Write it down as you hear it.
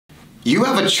You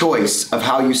have a choice of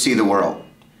how you see the world.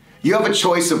 You have a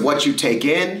choice of what you take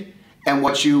in and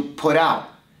what you put out.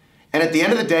 And at the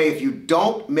end of the day, if you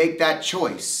don't make that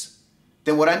choice,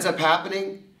 then what ends up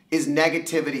happening is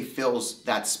negativity fills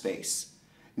that space.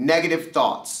 Negative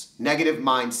thoughts, negative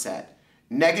mindset,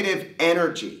 negative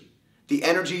energy. The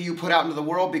energy you put out into the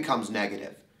world becomes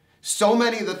negative. So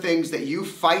many of the things that you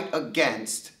fight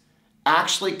against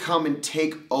actually come and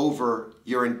take over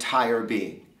your entire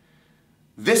being.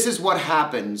 This is what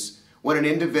happens when an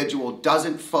individual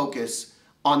doesn't focus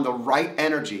on the right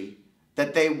energy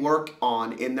that they work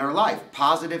on in their life.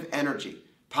 Positive energy.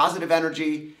 Positive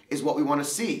energy is what we want to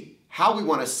see. How we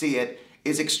want to see it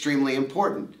is extremely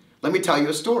important. Let me tell you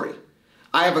a story.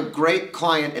 I have a great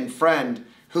client and friend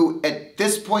who at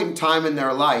this point in time in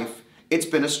their life, it's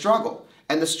been a struggle.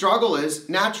 And the struggle is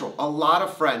natural. A lot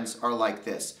of friends are like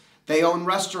this. They own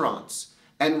restaurants.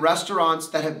 And restaurants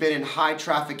that have been in high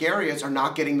traffic areas are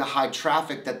not getting the high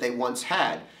traffic that they once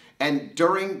had. And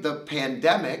during the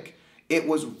pandemic, it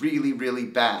was really, really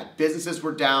bad. Businesses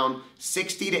were down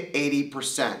 60 to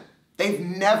 80%. They've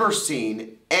never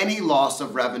seen any loss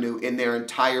of revenue in their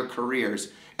entire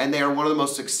careers. And they are one of the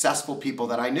most successful people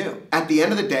that I knew. At the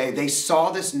end of the day, they saw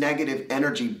this negative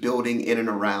energy building in and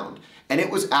around. And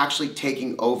it was actually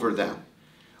taking over them.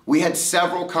 We had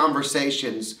several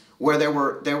conversations where there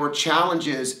were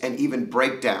challenges and even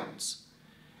breakdowns.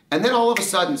 And then all of a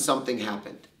sudden something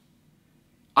happened.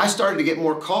 I started to get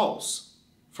more calls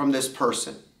from this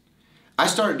person. I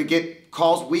started to get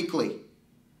calls weekly.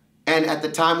 And at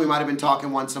the time we might have been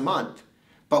talking once a month.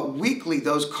 But weekly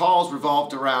those calls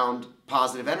revolved around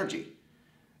positive energy.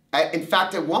 In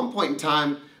fact, at one point in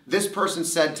time, this person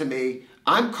said to me,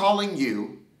 "I'm calling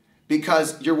you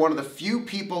because you're one of the few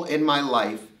people in my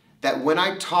life that when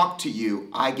I talk to you,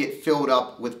 I get filled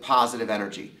up with positive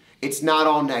energy. It's not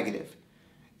all negative.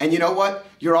 And you know what?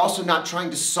 You're also not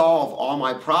trying to solve all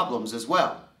my problems as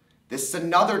well." This is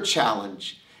another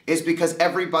challenge, is because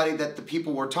everybody that the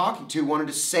people were talking to wanted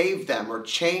to save them or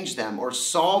change them or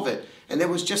solve it. And there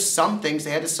was just some things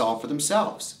they had to solve for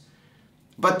themselves.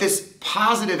 But this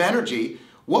positive energy,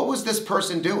 what was this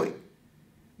person doing?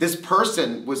 This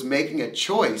person was making a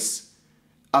choice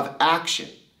of action.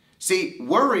 See,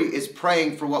 worry is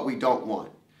praying for what we don't want.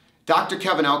 Dr.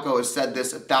 Kevin Elko has said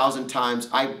this 1,000 times.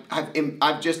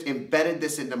 I've just embedded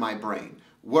this into my brain.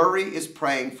 Worry is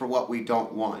praying for what we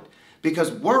don't want.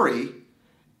 Because worry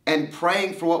and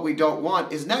praying for what we don't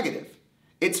want is negative.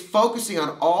 It's focusing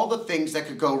on all the things that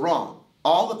could go wrong,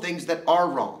 all the things that are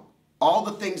wrong, all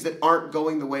the things that aren't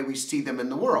going the way we see them in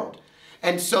the world.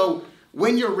 And so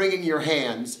when you're wringing your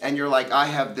hands and you're like, I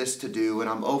have this to do and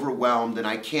I'm overwhelmed and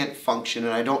I can't function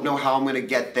and I don't know how I'm going to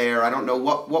get there. I don't know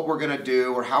what we're going to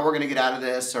do or how we're going to get out of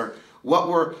this or what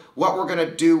we're going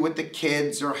to do with the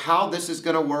kids or how this is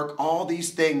going to work. All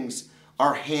these things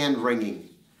are hand-wringing.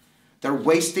 They're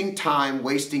wasting time,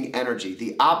 wasting energy.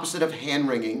 The opposite of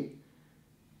hand-wringing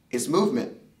is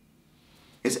movement,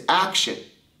 is action,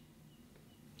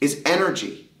 is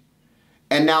energy.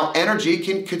 And now energy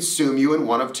can consume you in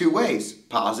one of two ways,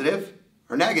 positive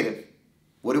or negative.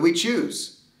 What do we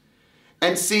choose?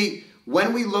 And see,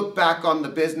 when we look back on the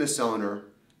business owner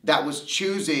that was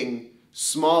choosing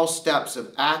small steps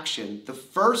of action, the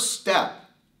first step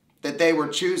that they were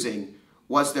choosing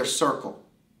was their circle.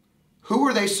 Who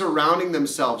are they surrounding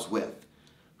themselves with?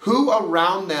 Who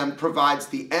around them provides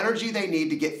the energy they need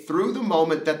to get through the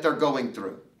moment that they're going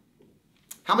through?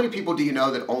 How many people do you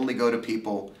know that only go to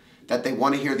people that they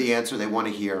want to hear the answer they want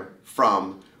to hear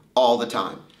from all the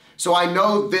time? So I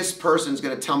know this person's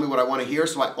going to tell me what I want to hear,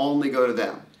 so I only go to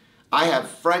them. I have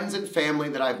friends and family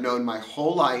that I've known my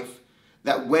whole life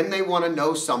that when they want to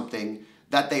know something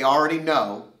that they already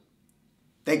know,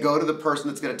 they go to the person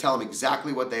that's going to tell them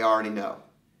exactly what they already know,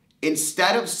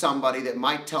 instead of somebody that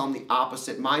might tell them the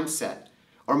opposite mindset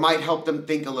or might help them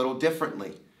think a little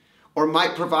differently, or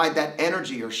might provide that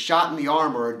energy or shot in the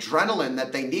arm or adrenaline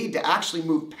that they need to actually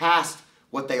move past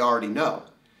what they already know.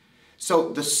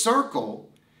 So the circle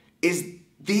is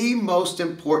the most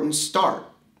important start,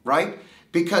 right?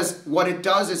 Because what it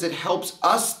does is it helps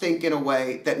us think in a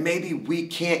way that maybe we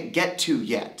can't get to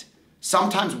yet.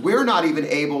 Sometimes we're not even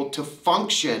able to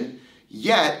function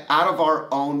yet out of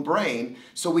our own brain.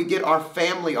 So we get our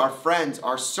family, our friends,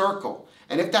 our circle.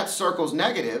 And if that circle's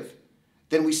negative,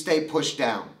 then we stay pushed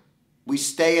down. We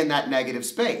stay in that negative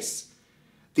space.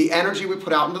 The energy we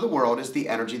put out into the world is the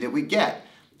energy that we get.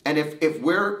 And if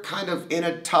we're kind of in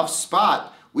a tough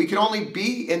spot, we can only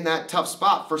be in that tough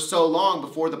spot for so long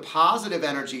before the positive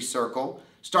energy circle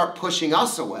start pushing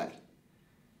us away.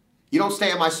 You don't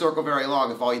stay in my circle very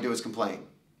long if all you do is complain.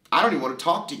 I don't even want to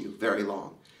talk to you very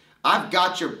long. I've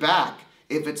got your back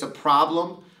if it's a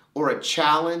problem or a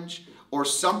challenge or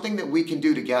something that we can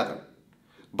do together.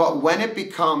 But when it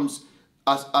becomes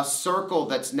a circle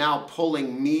that's now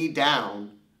pulling me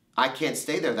down, I can't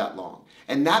stay there that long.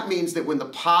 And that means that when the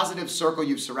positive circle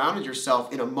you've surrounded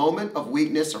yourself in a moment of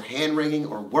weakness or hand-wringing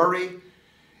or worry,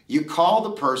 you call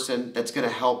the person that's going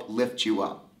to help lift you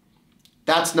up.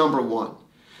 That's number one.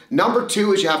 Number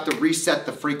two is you have to reset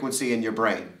the frequency in your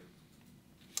brain.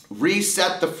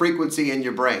 Reset the frequency in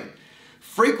your brain.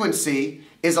 Frequency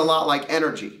is a lot like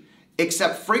energy,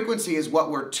 except frequency is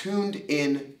what we're tuned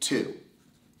in to.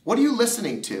 What are you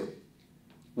listening to?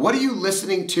 What are you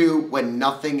listening to when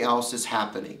nothing else is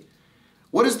happening?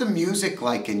 What is the music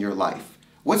like in your life?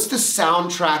 What's the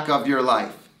soundtrack of your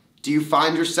life? Do you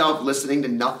find yourself listening to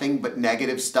nothing but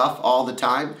negative stuff all the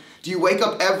time? Do you wake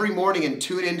up every morning and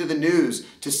tune into the news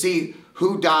to see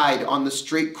who died on the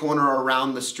street corner or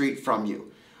around the street from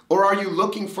you? Or are you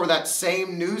looking for that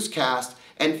same newscast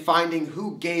and finding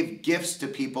who gave gifts to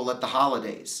people at the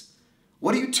holidays?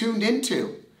 What are you tuned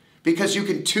into? Because you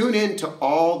can tune into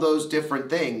all those different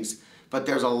things, but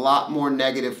there's a lot more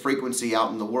negative frequency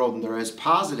out in the world than there is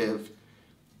positive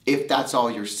if that's all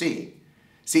you're seeing.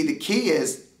 See, the key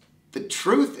is, the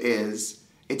truth is,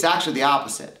 it's actually the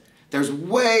opposite. There's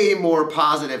way more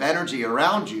positive energy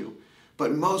around you,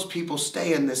 but most people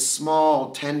stay in this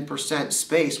small 10%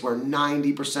 space where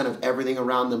 90% of everything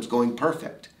around them is going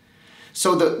perfect.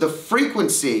 So the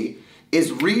frequency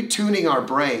is retuning our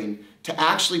brain to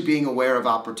actually being aware of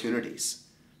opportunities.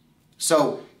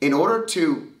 So in order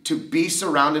to be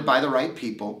surrounded by the right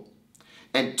people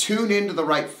and tune into the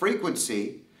right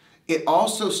frequency, it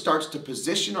also starts to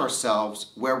position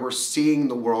ourselves where we're seeing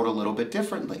the world a little bit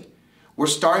differently. We're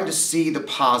starting to see the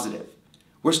positive.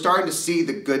 We're starting to see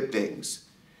the good things.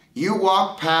 You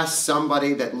walk past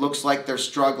somebody that looks like they're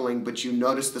struggling, but you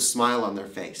notice the smile on their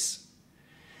face.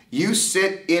 You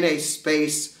sit in a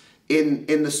space in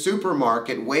the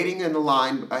supermarket waiting in the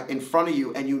line in front of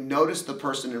you, and you notice the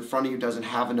person in front of you doesn't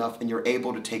have enough, and you're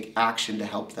able to take action to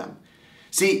help them.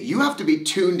 See, you have to be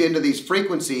tuned into these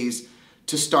frequencies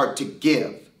to start to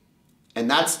give. And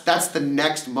that's the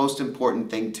next most important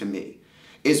thing to me,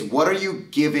 is what are you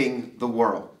giving the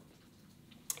world?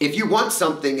 If you want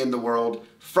something in the world,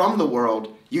 from the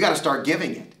world, you got to start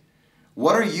giving it.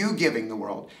 What are you giving the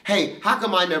world? Hey, how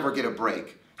come I never get a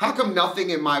break? How come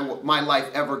nothing in my life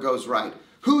ever goes right?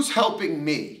 Who's helping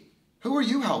me? Who are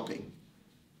you helping?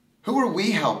 Who are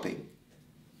we helping?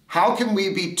 How can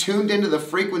we be tuned into the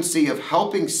frequency of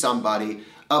helping somebody,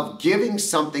 of giving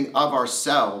something of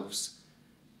ourselves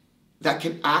that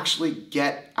can actually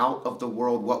get out of the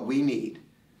world what we need?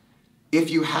 If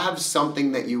you have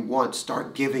something that you want,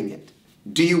 start giving it.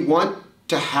 Do you want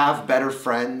to have better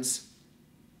friends?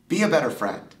 Be a better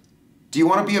friend. Do you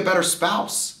want to be a better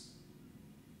spouse?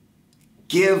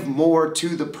 Give more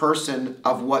to the person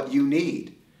of what you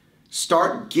need.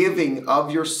 Start giving of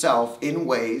yourself in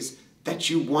ways that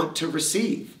you want to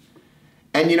receive.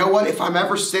 And you know what? If I'm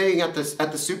ever sitting at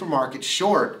the supermarket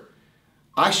short,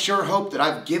 I sure hope that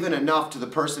I've given enough to the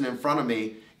person in front of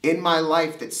me in my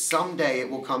life that someday it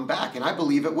will come back. And I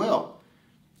believe it will.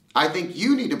 I think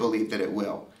you need to believe that it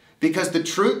will. Because the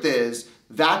truth is,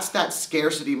 that's that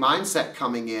scarcity mindset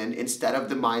coming in instead of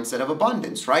the mindset of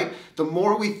abundance, right? The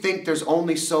more we think there's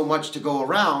only so much to go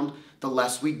around, the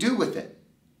less we do with it.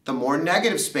 The more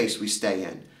negative space we stay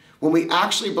in. When we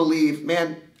actually believe,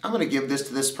 man, I'm going to give this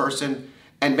to this person,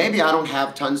 and maybe I don't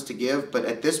have tons to give, but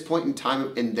at this point in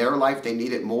time in their life, they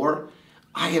need it more.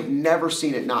 I have never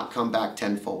seen it not come back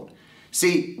tenfold.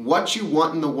 See, what you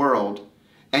want in the world,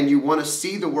 and you want to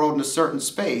see the world in a certain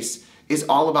space, is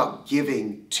all about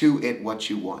giving to it what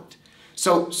you want.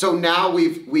 So now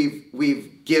we've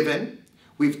given,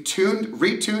 we've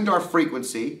retuned our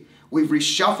frequency, we've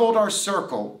reshuffled our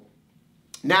circle.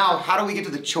 Now, how do we get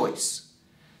to the choice?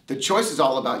 The choice is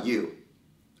all about you.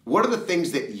 What are the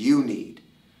things that you need?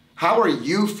 How are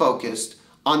you focused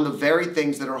on the very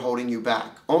things that are holding you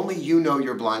back? Only you know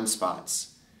your blind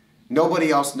spots. Nobody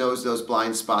else knows those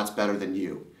blind spots better than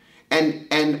you.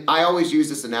 And I always use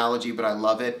this analogy, but I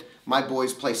love it. My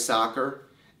boys play soccer,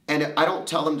 and I don't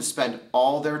tell them to spend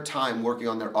all their time working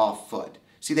on their off foot.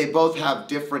 See, they both have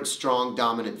different, strong,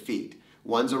 dominant feet.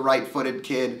 One's a right-footed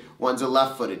kid, one's a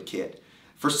left-footed kid.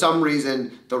 For some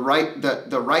reason, the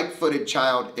right-footed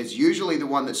child is usually the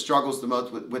one that struggles the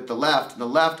most with the left, and the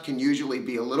left can usually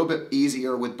be a little bit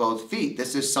easier with both feet.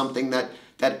 This is something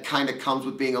that kind of comes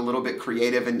with being a little bit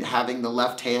creative and having the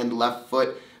left hand, left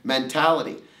foot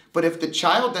mentality. But if the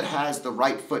child that has the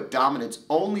right foot dominance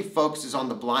only focuses on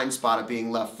the blind spot of being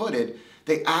left-footed,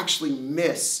 they actually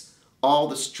miss all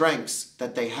the strengths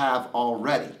that they have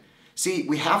already. See,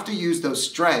 we have to use those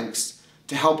strengths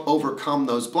to help overcome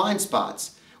those blind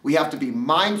spots. We have to be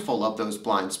mindful of those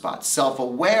blind spots,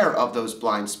 self-aware of those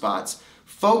blind spots,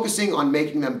 focusing on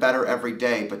making them better every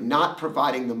day, but not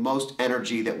providing the most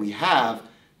energy that we have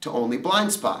to only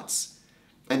blind spots.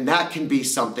 And that can be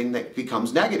something that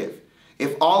becomes negative.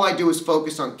 If all I do is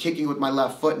focus on kicking with my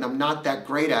left foot and I'm not that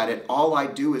great at it, all I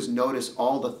do is notice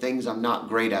all the things I'm not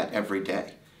great at every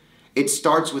day. It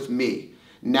starts with me.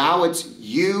 Now it's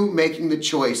you making the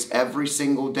choice every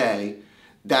single day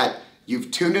that you've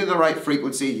tuned into the right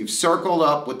frequency, you've circled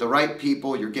up with the right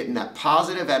people, you're getting that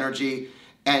positive energy,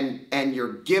 and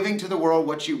you're giving to the world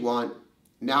what you want.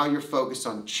 Now you're focused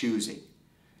on choosing.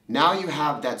 Now you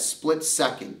have that split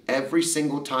second every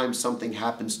single time something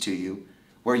happens to you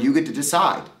where you get to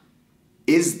decide,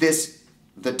 is this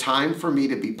the time for me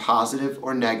to be positive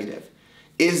or negative?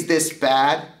 Is this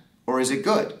bad or is it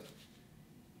good?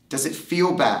 Does it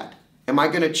feel bad? Am I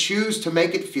going to choose to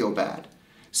make it feel bad?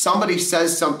 Somebody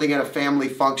says something at a family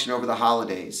function over the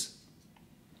holidays,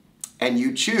 and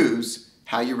you choose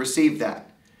how you receive that.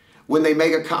 When they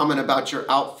make a comment about your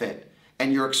outfit,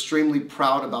 and you're extremely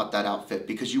proud about that outfit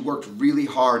because you worked really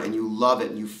hard and you love it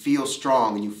and you feel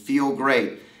strong and you feel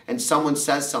great, and someone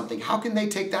says something, how can they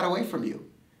take that away from you?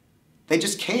 They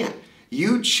just can't.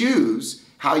 You choose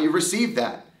how you receive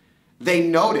that. They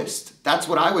noticed. That's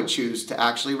what I would choose to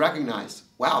actually recognize.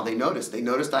 Wow, they noticed. They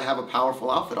noticed I have a powerful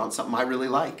outfit on, something I really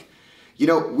like. You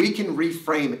know, we can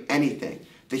reframe anything.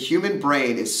 The human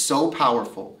brain is so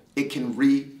powerful, it can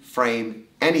reframe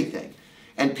anything.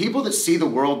 And people that see the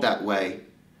world that way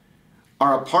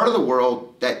are a part of the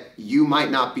world that you might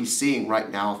not be seeing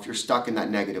right now if you're stuck in that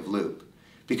negative loop.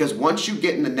 Because once you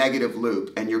get in the negative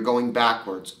loop and you're going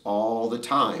backwards all the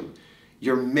time,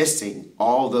 you're missing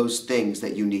all those things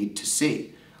that you need to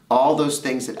see. All those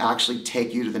things that actually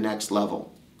take you to the next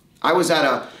level. I was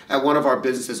at one of our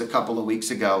businesses a couple of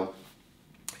weeks ago,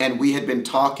 and we had been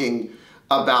talking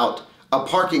about a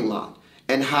parking lot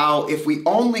and how if we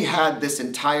only had this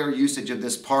entire usage of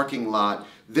this parking lot,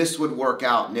 this would work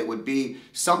out and it would be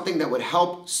something that would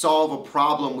help solve a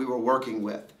problem we were working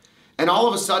with. And all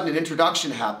of a sudden an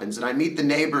introduction happens and I meet the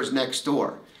neighbors next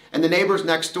door. And the neighbors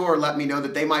next door let me know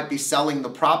that they might be selling the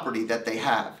property that they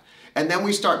have. And then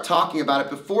we start talking about it.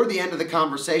 Before the end of the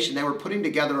conversation, they were putting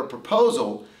together a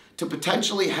proposal to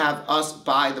potentially have us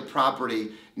buy the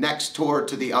property next door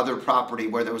to the other property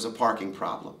where there was a parking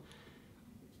problem.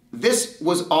 This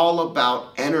was all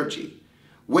about energy.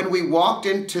 When we walked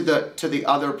into the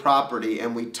other property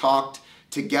and we talked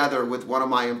together with one of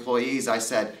my employees, I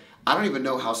said, I don't even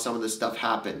know how some of this stuff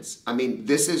happens. I mean,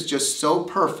 this is just so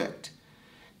perfect.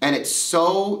 And it's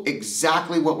so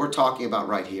exactly what we're talking about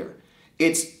right here.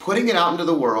 It's putting it out into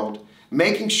the world,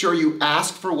 making sure you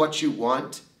ask for what you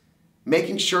want,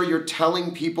 making sure you're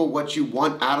telling people what you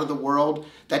want out of the world,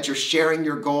 that you're sharing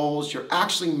your goals, you're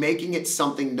actually making it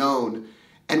something known.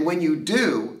 And when you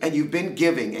do, and you've been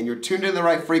giving, and you're tuned in the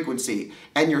right frequency,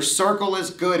 and your circle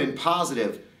is good and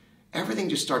positive, everything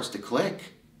just starts to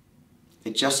click.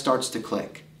 It just starts to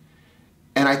click.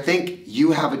 And I think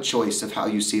you have a choice of how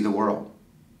you see the world.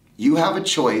 You have a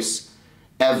choice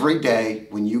every day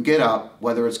when you get up,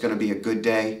 whether it's going to be a good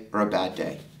day or a bad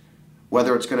day,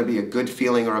 whether it's going to be a good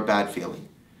feeling or a bad feeling.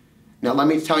 Now, let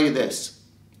me tell you this.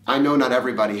 I know not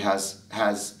everybody has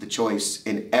the choice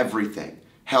in everything.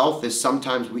 Health is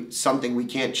sometimes something we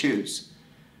can't choose.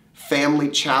 Family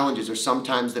challenges are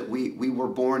sometimes that we were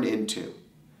born into.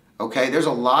 Okay, there's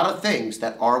a lot of things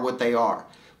that are what they are.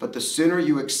 But the sooner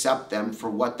you accept them for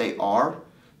what they are,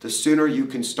 the sooner you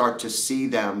can start to see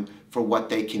them for what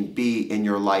they can be in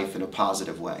your life in a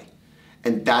positive way.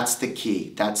 And that's the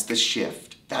key. That's the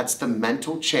shift. That's the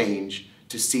mental change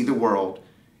to see the world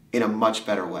in a much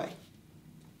better way.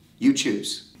 You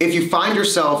choose. If you find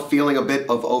yourself feeling a bit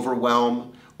of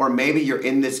overwhelm, or maybe you're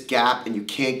in this gap and you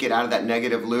can't get out of that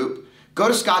negative loop, go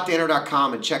to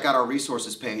scottdanner.com and check out our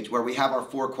resources page where we have our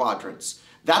 4 quadrants.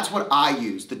 That's what I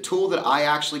use. The tool that I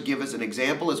actually give as an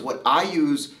example is what I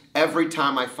use every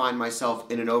time I find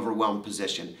myself in an overwhelmed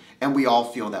position. And we all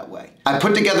feel that way. I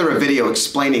put together a video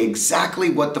explaining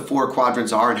exactly what the 4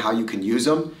 quadrants are and how you can use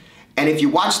them. And if you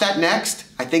watch that next,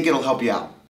 I think it'll help you out.